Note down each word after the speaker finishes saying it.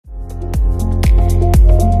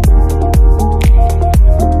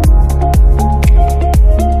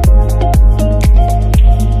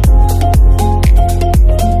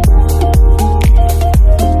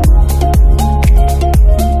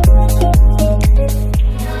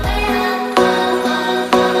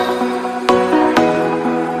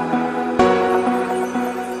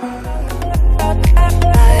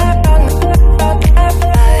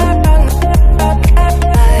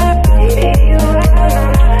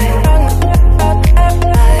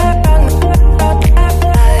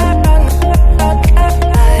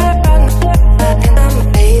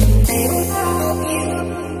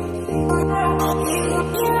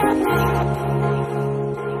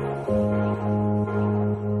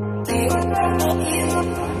Hi,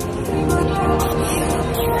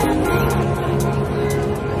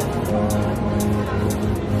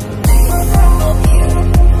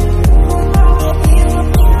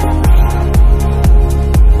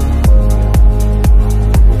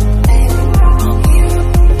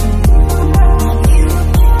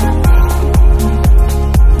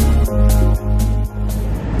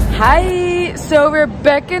 so we're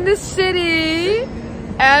back in the city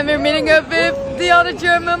and we're meeting up with the other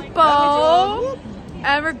German Paul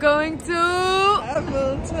and we're going to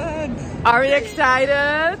Hamilton. Are you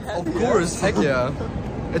excited? Of course, heck yeah.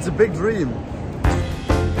 It's a big dream.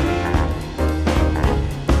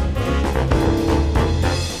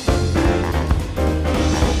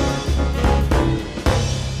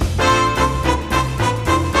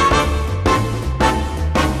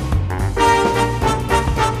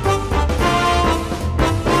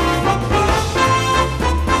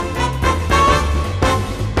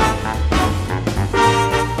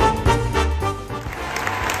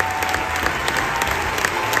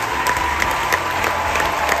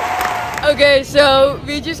 Okay, so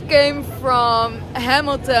we just came from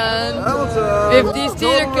Hamilton with these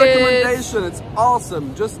theater kids. Recommendation, it's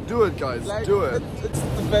awesome. Just do it, guys. Like, do it. It's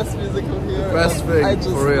the best musical here. Best thing, I just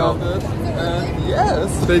for real. love it. And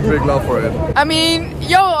yes. Big love for it. I mean,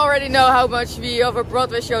 you already know how much we of a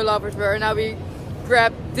Broadway show lovers were. Now we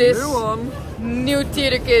grabbed this new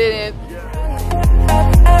theater kid in it.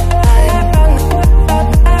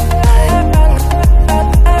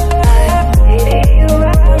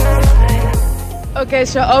 Okay,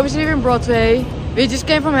 so obviously we're in Broadway. We just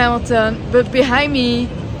came from Hamilton, but behind me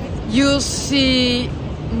you'll see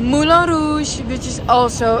Moulin Rouge, which is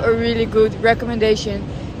also a really good recommendation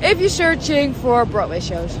if you're searching for Broadway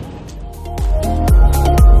shows.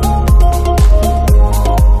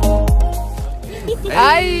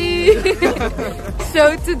 Hi!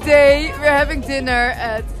 So today we're having dinner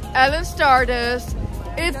at Stardust.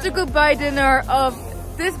 It's the goodbye dinner of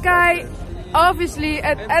this guy, obviously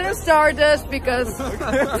at Stardust because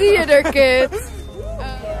theater kids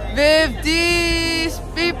with these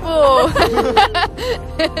people.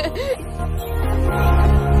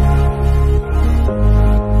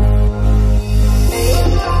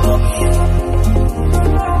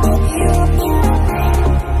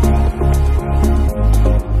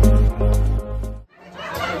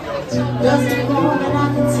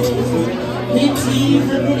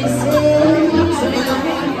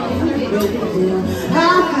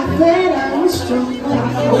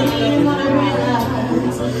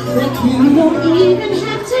 You don't even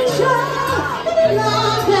have to try any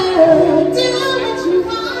longer. Do what you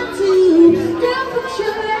want to. Girl, put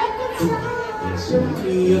your records on. Show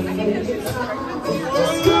me your favorite song.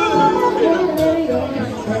 Just go ahead and let it go.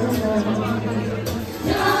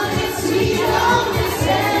 Young and sweet, only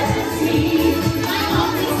 17. I'm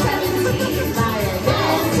only 17. My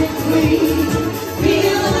destiny.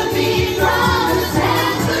 Feel the beat from the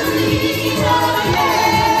tambourine. Oh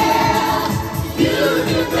yeah. You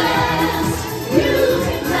can dance, you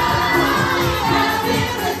can cry,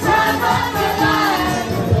 having the time of your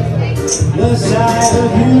life. The sight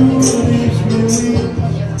of you leaves me weak.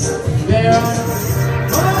 There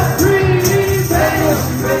are pretty faces,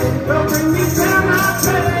 don't bring me down, my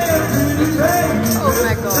pretty face. Oh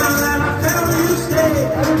my God. Now that I found you, stay,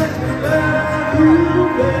 let me love you,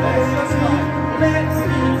 baby. Let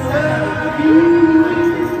me love you.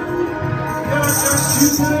 You're just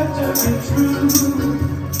too good to be true.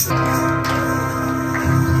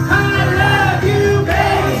 I love you,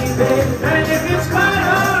 baby, and if it's quite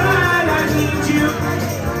alright, I need you.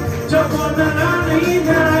 Don't want the lonely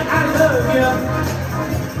night, I love you.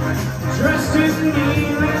 Trust in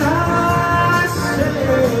me when I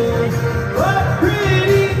say, oh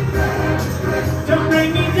pretty, don't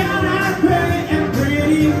bring me down, I pray and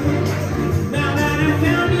pretty. Now that I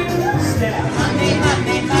found you, step.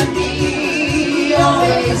 Money,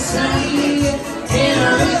 always sunny in a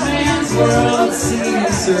rich man's world, singing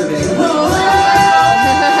and serving.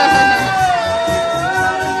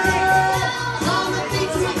 All the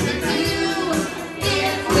things we could do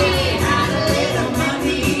if we had a little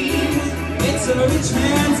money. It's a rich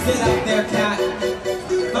man's get out there, cat.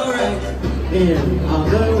 Alright. In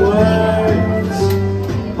other words,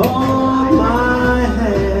 hold my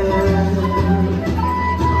hand.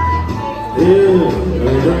 In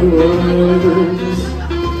other words,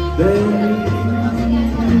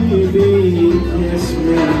 baby, kiss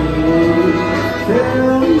me.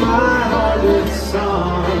 Fill my heart with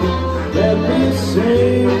song. Let me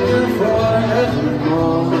sing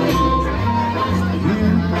forevermore.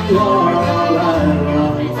 You are all I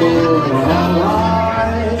long for. All I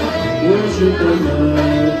worship and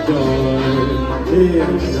door.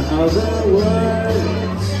 In other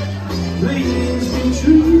words, please be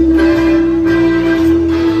true.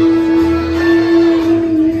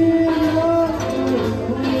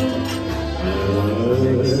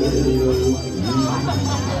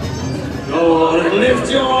 Go on and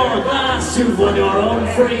lift your glass. You've won your own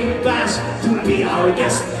free pass to be our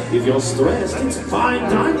guest. If you're stressed, it's fine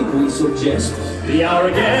dining we suggest. Be our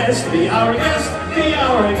guest, be our guest, be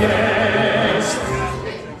our guest.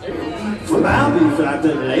 For I'll be fat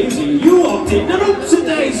and lazy, you walked in and oopsie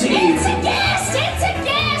daisy. It's a guest,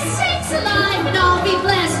 sakes alive, and I'll be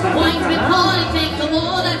blessed. Wine with Corijn, make the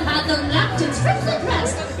wall and had the napkins strictly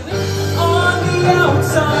pressed. On the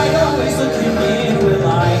outside, always looking in. Will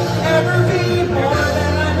I ever be more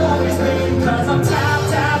than I've always been? Cause I'm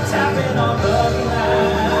tapping on the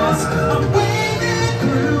glass. I'm waving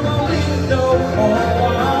through a window.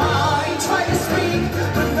 Oh, I try to speak,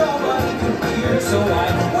 but nobody can hear. So I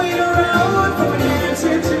wait around for an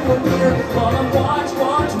answer to appear. While I'm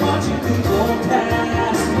watching people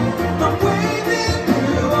pass. I'm waving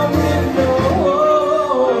through a window.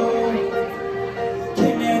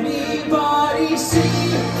 Can anybody see?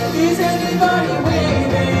 Is anybody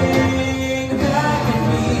waving back at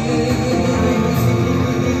me?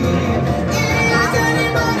 Is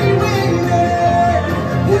anybody waving?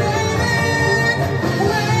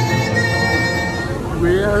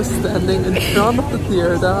 We are standing in front of the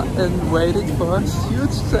theater and waiting for Hugh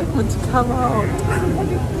Jackman to come out.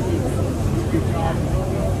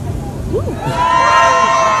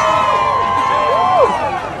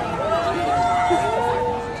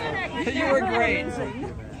 You were great.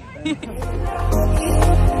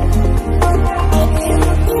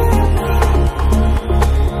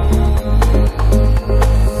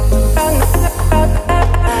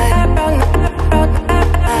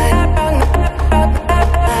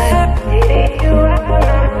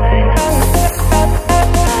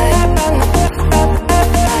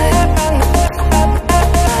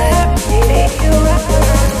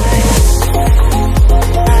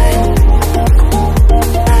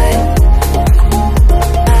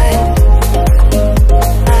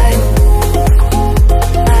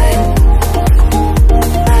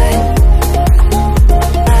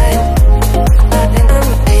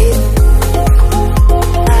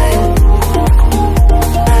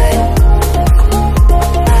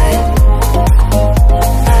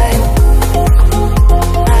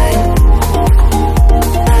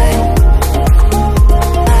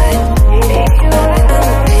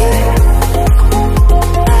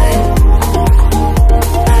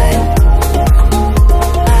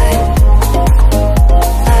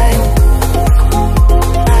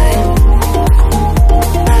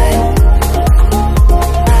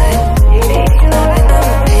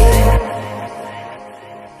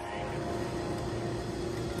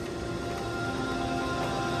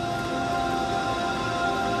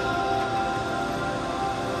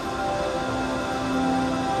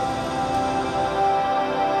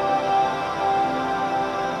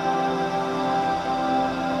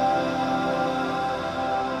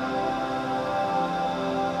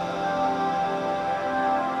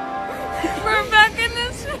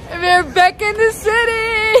 We're back in the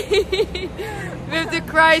city with the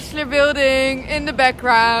Chrysler building in the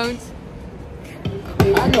background.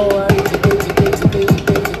 I know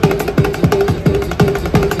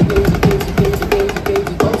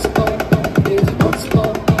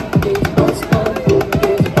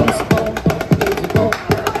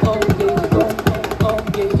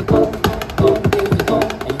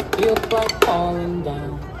falling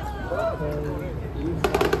down.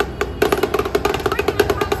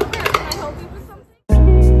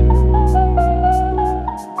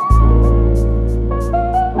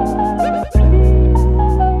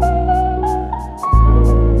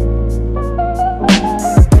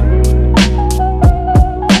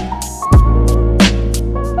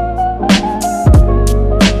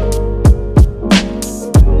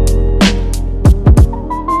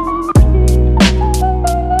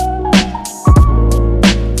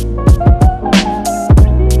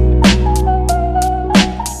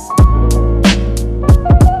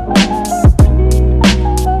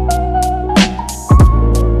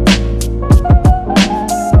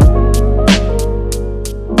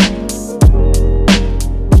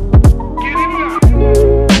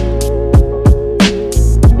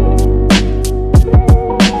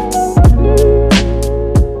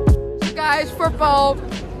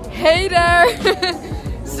 Hey there!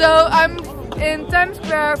 So I'm in Times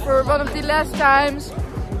Square for one of the last times,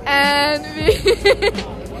 and we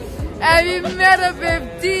met up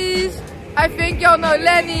with these. I think y'all know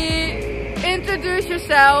Lenny. Introduce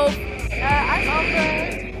yourself. I'm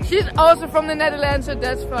Amber. She's also from the Netherlands, so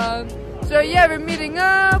that's fun. So yeah, we're meeting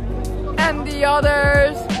up, and the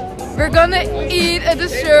others. We're gonna eat a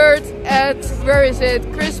dessert at, where is it?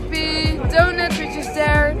 Krispy Doughnuts, which is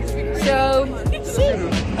there. So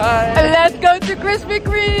let's go to Krispy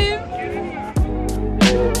Kreme.